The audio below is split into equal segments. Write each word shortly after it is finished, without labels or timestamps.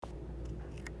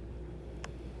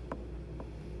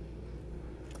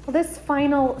Well, this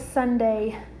final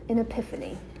Sunday in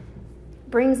Epiphany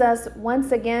brings us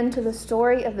once again to the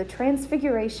story of the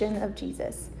transfiguration of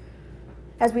Jesus,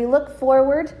 as we look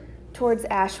forward towards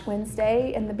Ash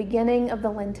Wednesday and the beginning of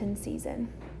the Lenten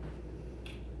season.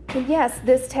 And yes,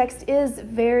 this text is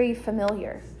very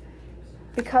familiar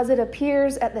because it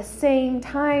appears at the same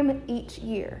time each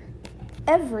year,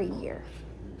 every year.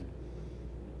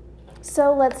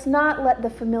 So let's not let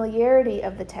the familiarity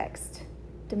of the text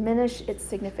diminish its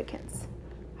significance.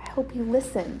 I hope you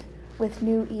listened with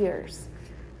new ears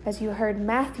as you heard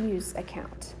Matthew's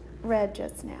account read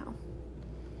just now.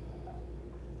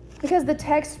 Because the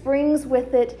text brings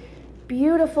with it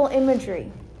beautiful imagery,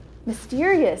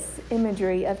 mysterious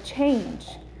imagery of change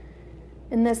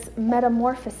in this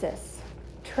metamorphosis,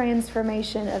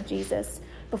 transformation of Jesus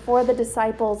before the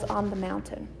disciples on the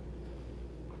mountain.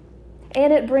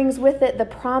 And it brings with it the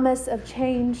promise of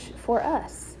change for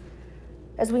us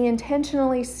as we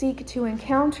intentionally seek to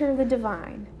encounter the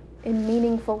divine in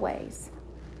meaningful ways.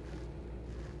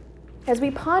 As we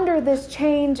ponder this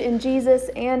change in Jesus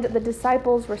and the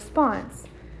disciples' response,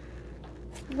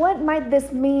 what might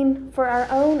this mean for our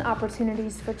own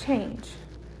opportunities for change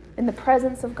in the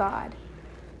presence of God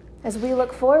as we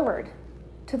look forward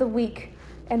to the week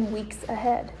and weeks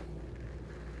ahead?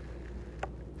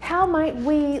 How might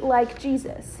we, like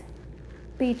Jesus,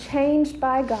 be changed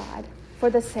by God for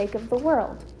the sake of the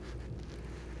world?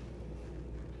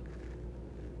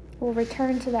 We'll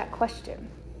return to that question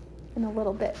in a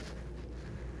little bit.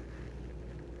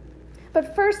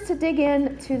 But first, to dig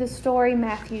into the story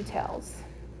Matthew tells.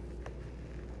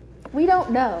 We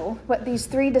don't know what these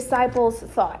three disciples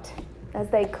thought as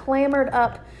they clambered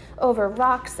up over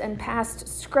rocks and past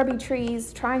scrubby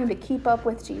trees, trying to keep up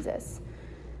with Jesus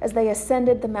as they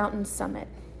ascended the mountain's summit.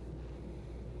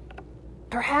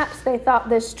 Perhaps they thought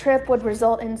this trip would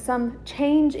result in some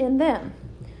change in them.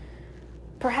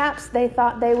 Perhaps they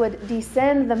thought they would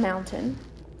descend the mountain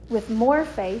with more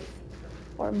faith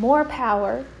or more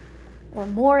power or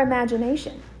more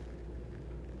imagination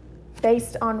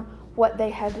based on what they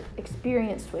had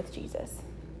experienced with Jesus.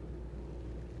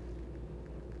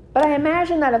 But I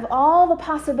imagine that of all the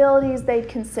possibilities they'd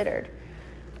considered,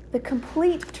 the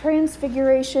complete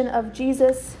transfiguration of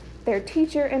Jesus, their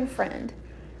teacher and friend,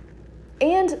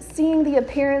 and seeing the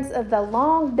appearance of the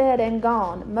long dead and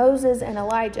gone Moses and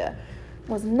Elijah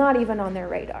was not even on their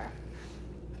radar.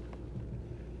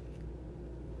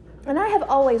 And I have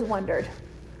always wondered,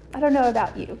 I don't know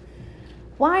about you,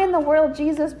 why in the world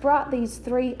Jesus brought these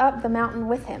three up the mountain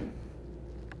with him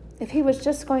if he was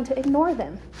just going to ignore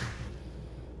them.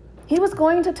 He was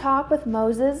going to talk with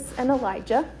Moses and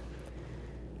Elijah,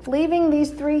 leaving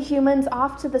these three humans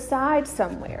off to the side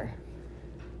somewhere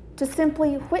to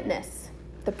simply witness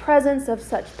the presence of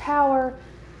such power,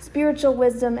 spiritual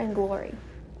wisdom, and glory,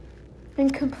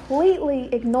 and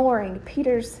completely ignoring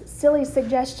Peter's silly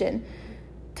suggestion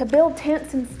to build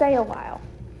tents and stay a while.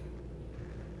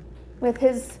 With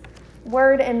his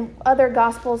word and other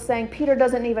gospels saying Peter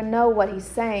doesn't even know what he's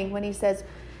saying when he says,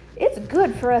 "It's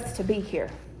good for us to be here."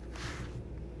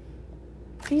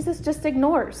 Jesus just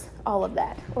ignores all of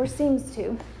that, or seems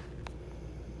to.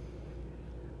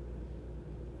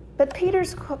 But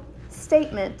Peter's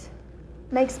statement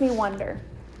makes me wonder,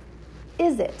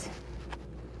 is it?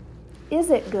 Is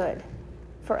it good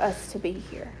for us to be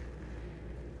here?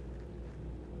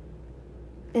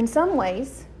 In some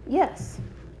ways, yes.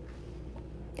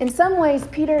 In some ways,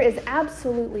 Peter is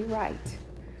absolutely right.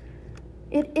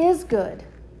 It is good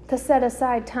to set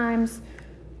aside times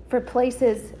for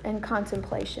places and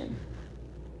contemplation.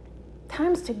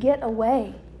 Times to get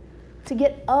away, to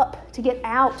get up, to get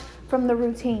out from the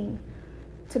routine,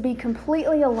 to be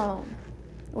completely alone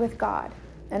with God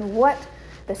and what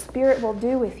the Spirit will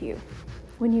do with you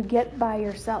when you get by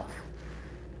yourself.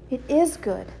 It is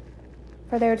good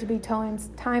for there to be times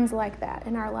like that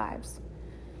in our lives.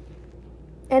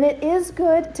 And it is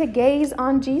good to gaze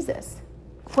on Jesus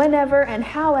whenever and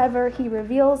however he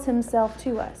reveals himself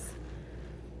to us.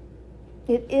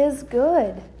 It is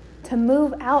good to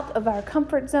move out of our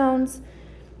comfort zones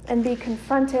and be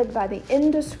confronted by the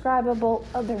indescribable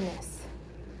otherness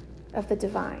of the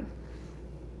divine.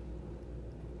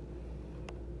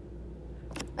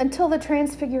 Until the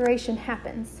transfiguration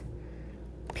happens,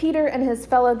 Peter and his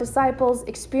fellow disciples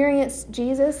experienced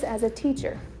Jesus as a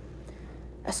teacher,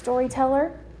 a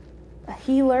storyteller, a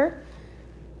healer,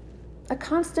 a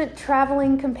constant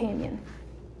traveling companion.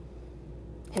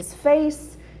 His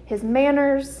face, his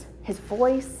manners, his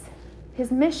voice, his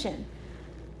mission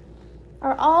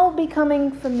are all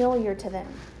becoming familiar to them.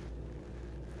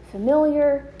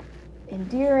 Familiar,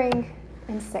 endearing,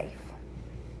 and safe.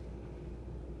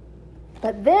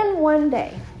 But then one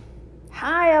day,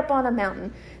 high up on a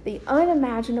mountain, the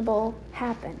unimaginable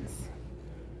happens.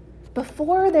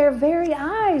 Before their very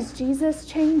eyes, Jesus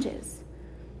changes,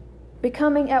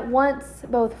 becoming at once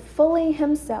both fully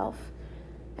himself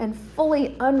and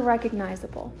fully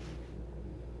unrecognizable.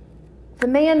 The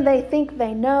man they think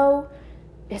they know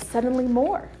is suddenly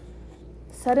more,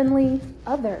 suddenly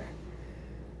other.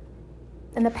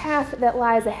 And the path that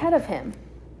lies ahead of him,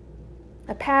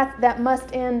 a path that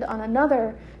must end on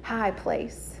another high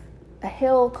place, a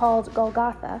hill called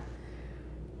Golgotha,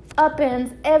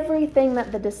 upends everything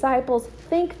that the disciples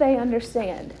think they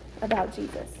understand about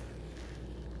Jesus.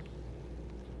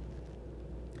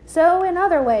 So, in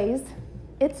other ways,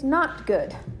 it's not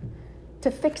good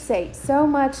to fixate so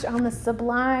much on the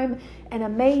sublime and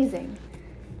amazing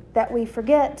that we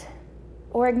forget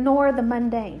or ignore the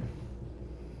mundane.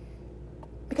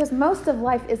 Because most of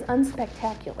life is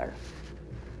unspectacular.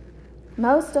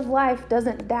 Most of life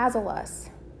doesn't dazzle us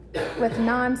with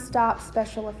non-stop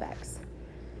special effects.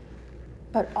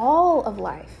 But all of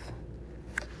life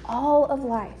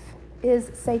is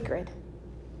sacred,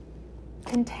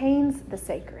 contains the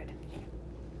sacred.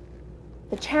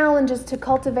 The challenge is to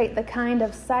cultivate the kind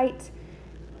of sight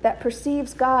that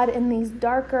perceives God in these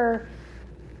darker,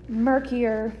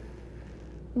 murkier,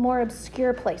 more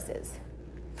obscure places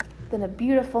than a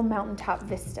beautiful mountaintop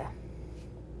vista.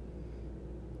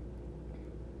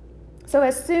 So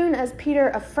as soon as Peter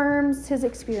affirms his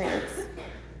experience,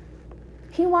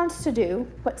 he wants to do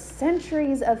what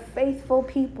centuries of faithful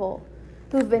people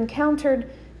who've encountered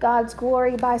God's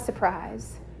glory by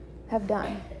surprise have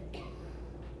done.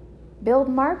 Build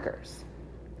markers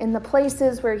in the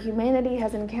places where humanity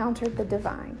has encountered the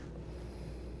divine.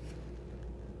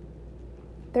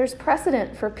 There's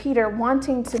precedent for Peter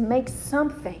wanting to make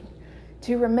something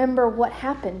to remember what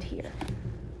happened here.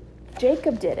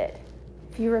 Jacob did it.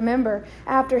 If you remember,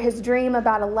 after his dream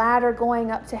about a ladder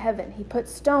going up to heaven, he put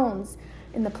stones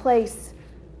in the place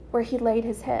where he laid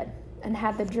his head and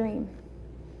had the dream.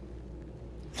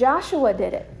 Joshua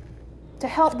did it to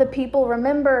help the people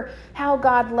remember how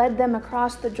God led them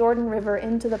across the Jordan River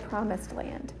into the promised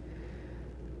land.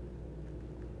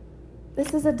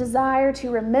 This is a desire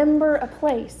to remember a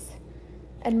place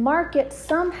and mark it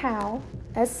somehow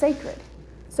as sacred,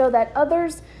 so that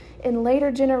others in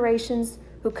later generations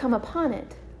who come upon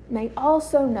it may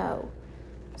also know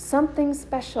something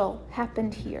special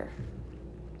happened here.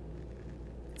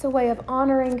 It's a way of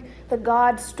honoring the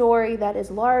God story that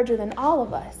is larger than all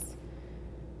of us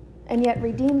and yet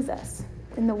redeems us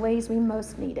in the ways we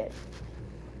most need it.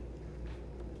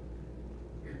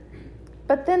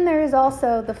 But then there is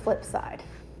also the flip side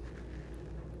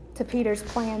to Peter's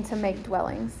plan to make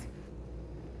dwellings,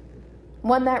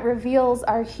 one that reveals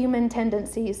our human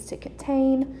tendencies to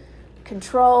contain,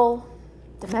 control,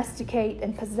 domesticate,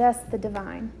 and possess the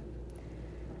divine.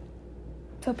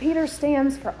 So Peter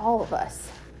stands for all of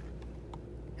us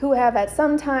who have at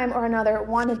some time or another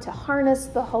wanted to harness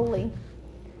the holy,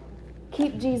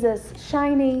 keep Jesus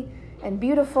shiny and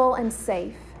beautiful and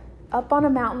safe up on a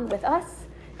mountain with us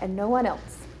and no one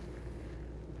else.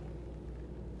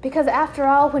 Because after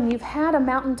all, when you've had a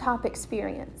mountaintop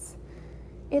experience,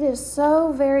 it is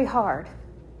so very hard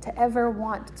to ever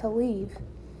want to leave.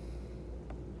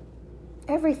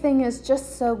 Everything is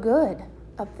just so good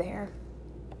up there.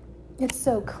 It's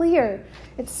so clear.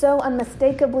 It's so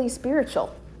unmistakably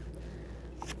spiritual.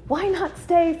 Why not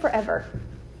stay forever?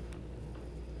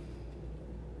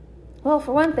 Well,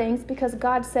 for one thing, it's because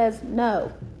God says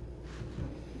no.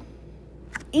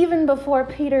 Even before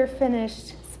Peter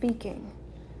finished speaking,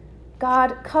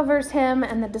 God covers him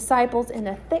and the disciples in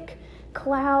a thick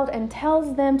cloud and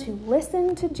tells them to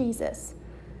listen to Jesus,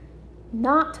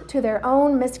 not to their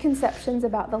own misconceptions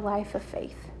about the life of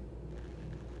faith.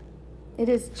 It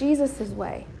is Jesus'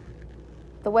 way,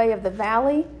 the way of the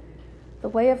valley, the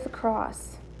way of the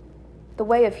cross, the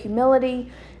way of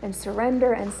humility and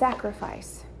surrender and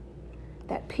sacrifice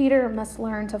that Peter must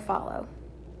learn to follow.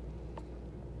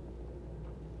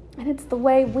 And it's the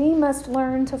way we must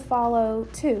learn to follow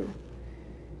too,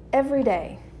 every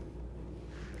day,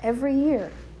 every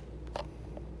year.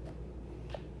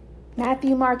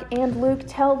 Matthew, Mark, and Luke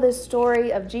tell this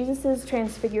story of Jesus'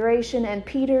 transfiguration and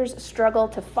Peter's struggle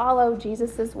to follow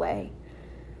Jesus' way,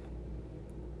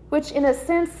 which in a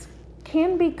sense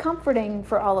can be comforting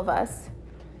for all of us,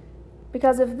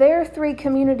 because if their three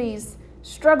communities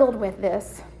struggled with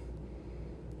this,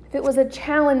 if it was a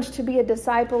challenge to be a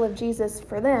disciple of Jesus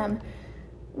for them,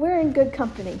 we're in good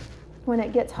company when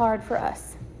it gets hard for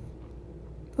us,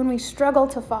 when we struggle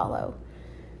to follow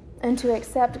and to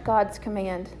accept God's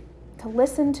command, to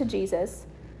listen to Jesus,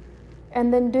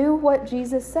 and then do what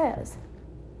Jesus says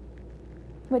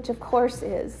which of course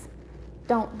is,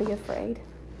 don't be afraid.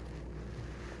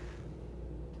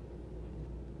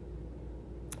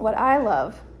 What I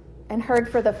love and heard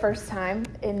for the first time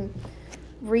in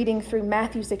reading through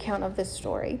Matthew's account of this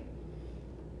story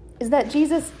is that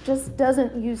Jesus just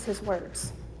doesn't use his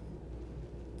words.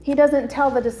 He doesn't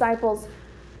tell the disciples,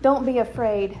 don't be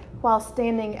afraid, while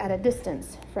standing at a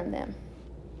distance from them.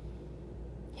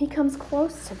 He comes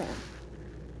close to them.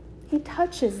 He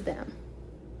touches them.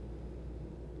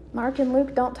 Mark and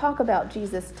Luke don't talk about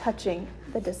Jesus touching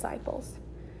the disciples.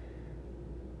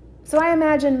 So I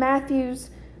imagine Matthew's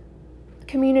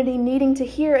community needing to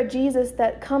hear a Jesus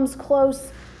that comes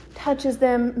close, touches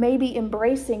them, maybe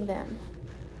embracing them,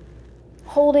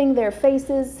 holding their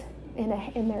faces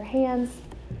in their hands,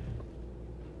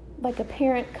 like a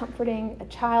parent comforting a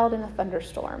child in a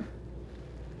thunderstorm,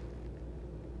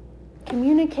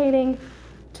 communicating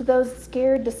to those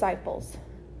scared disciples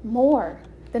more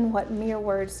than what mere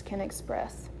words can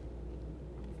express.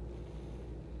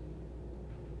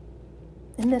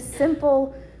 In this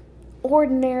simple,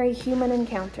 ordinary human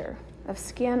encounter of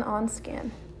skin on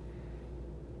skin,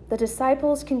 the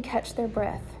disciples can catch their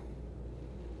breath,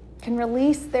 can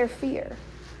release their fear,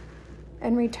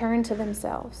 and return to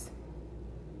themselves.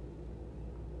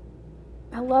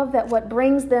 I love that what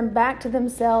brings them back to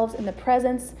themselves in the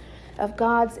presence of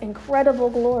God's incredible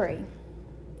glory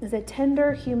is a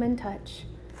tender human touch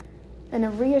and a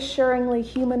reassuringly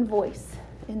human voice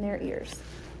in their ears.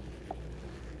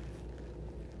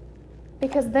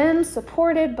 Because then,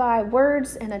 supported by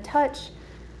words and a touch,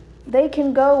 they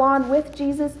can go on with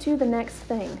Jesus to the next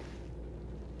thing,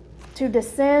 to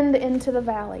descend into the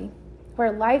valley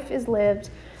where life is lived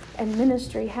and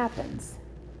ministry happens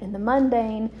in the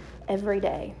mundane, every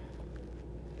day.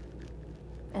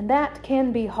 And that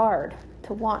can be hard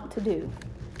to want to do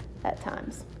at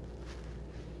times.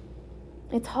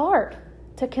 It's hard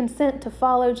to consent to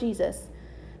follow Jesus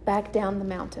back down the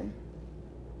mountain.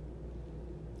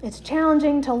 It's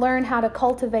challenging to learn how to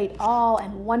cultivate awe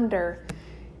and wonder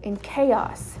in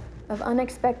chaos of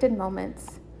unexpected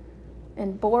moments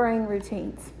and boring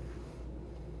routines.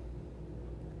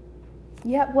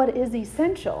 Yet what is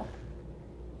essential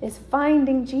is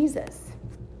finding Jesus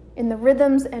in the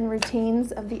rhythms and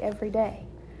routines of the everyday,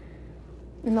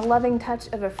 in the loving touch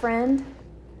of a friend,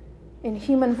 in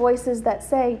human voices that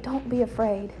say, don't be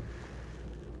afraid,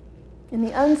 in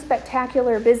the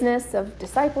unspectacular business of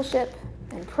discipleship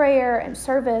and prayer and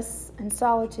service and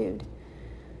solitude,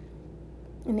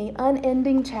 in the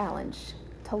unending challenge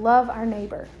to love our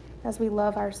neighbor as we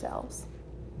love ourselves.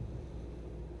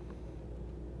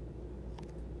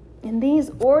 In these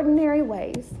ordinary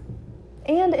ways,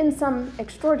 and in some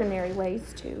extraordinary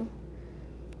ways too,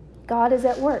 God is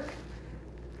at work,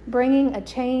 bringing a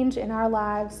change in our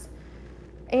lives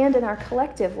and in our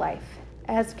collective life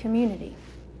as community.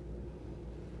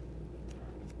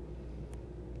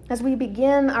 As we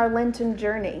begin our Lenten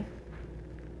journey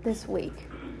this week,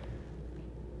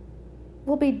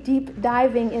 we'll be deep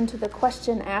diving into the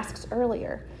question asked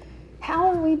earlier. How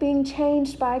are we being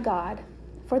changed by God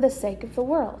for the sake of the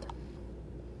world?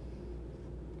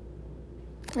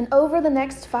 And over the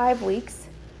next 5 weeks,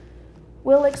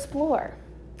 we'll explore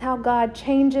how God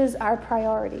changes our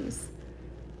priorities,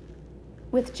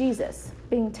 with Jesus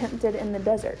being tempted in the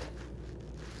desert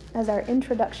as our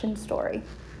introduction story.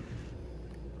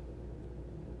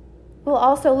 We'll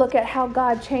also look at how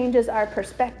God changes our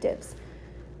perspectives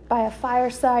by a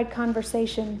fireside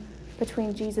conversation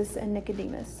between Jesus and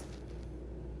Nicodemus.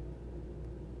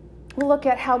 We'll look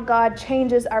at how God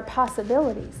changes our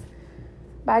possibilities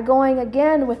by going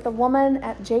again with the woman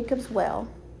at Jacob's well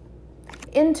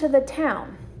into the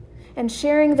town and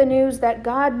sharing the news that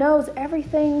God knows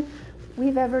everything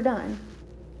we've ever done,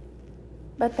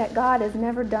 but that God is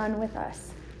never done with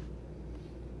us.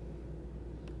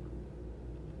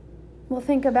 We'll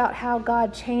think about how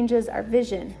God changes our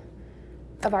vision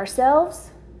of ourselves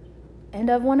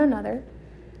and of one another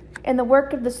and the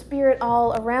work of the Spirit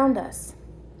all around us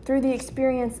through the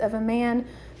experience of a man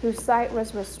whose sight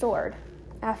was restored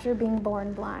after being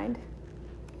born blind.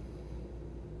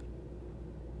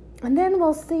 And then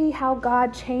we'll see how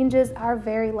God changes our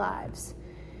very lives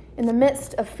in the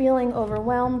midst of feeling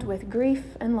overwhelmed with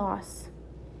grief and loss,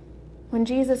 when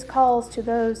Jesus calls to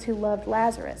those who loved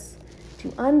Lazarus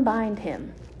to unbind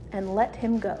him and let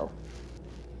him go.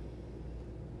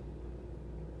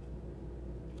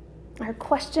 Our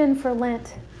question for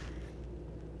Lent: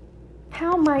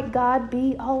 how might God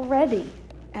be already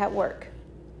at work,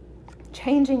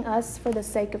 changing us for the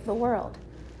sake of the world,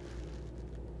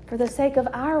 for the sake of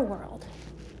our world,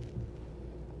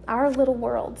 our little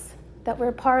worlds that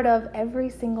we're part of every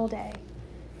single day?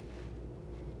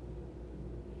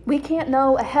 We can't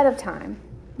know ahead of time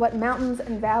what mountains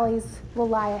and valleys will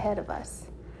lie ahead of us.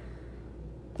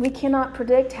 We cannot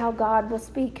predict how God will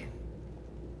speak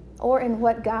or in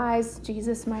what guise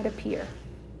Jesus might appear.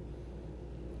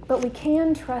 But we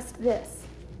can trust this.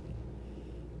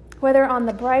 Whether on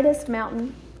the brightest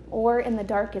mountain or in the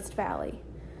darkest valley,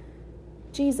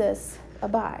 Jesus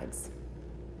abides.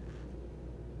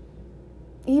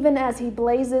 Even as he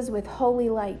blazes with holy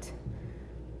light,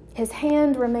 his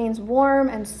hand remains warm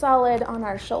and solid on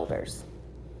our shoulders.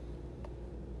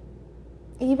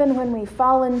 Even when we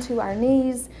fall into our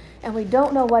knees and we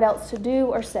don't know what else to do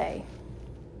or say,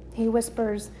 he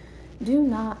whispers, "Do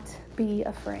not be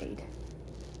afraid."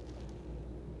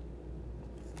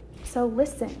 So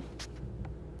listen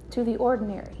to the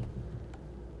ordinary.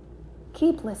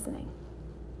 Keep listening,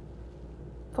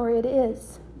 for it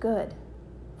is good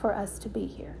for us to be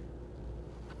here.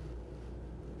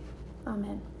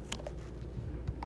 Amen.